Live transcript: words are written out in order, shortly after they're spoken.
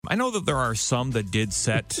I know that there are some that did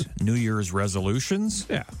set New Year's resolutions.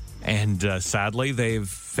 Yeah. And sadly, they've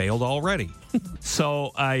failed already.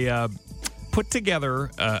 So I put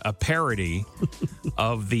together a parody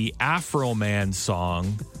of the Afroman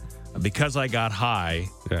song, Because I Got High,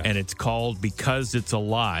 and it's called Because It's a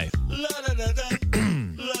Lie.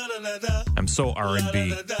 I'm so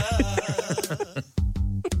R&B.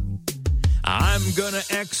 I'm gonna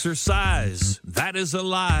exercise, that is a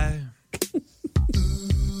lie.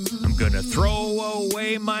 I'm gonna throw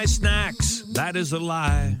away my snacks, that is a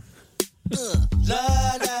lie.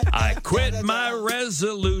 I quit my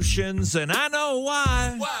resolutions, and I know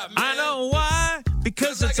why. I know why.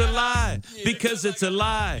 Because it's a lie. Because it's a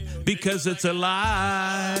lie. Because it's a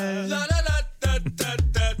lie.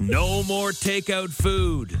 No more takeout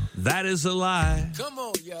food. That is a lie. Come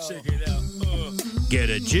on, y'all. Check it out. Get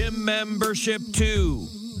a gym membership too.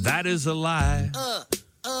 That is a lie.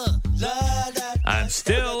 I'm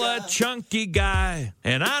still a chunky guy,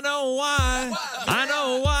 and I know why. I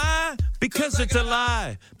know why. Because it's a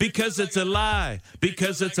lie. Because it's a lie.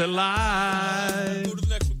 Because it's a lie. Go to the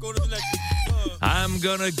next one. Go to the next one. I'm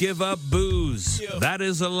gonna give up booze. That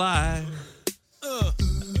is a lie.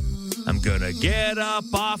 I'm gonna get up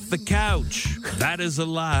off the couch. That is a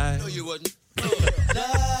lie. No, you wouldn't.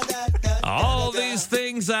 All these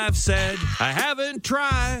things I've said, I haven't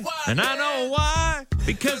tried. And I know why.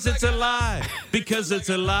 Because it's a lie. Because it's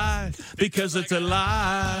a lie. Because it's a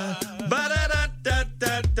lie. Ba-da-da-da.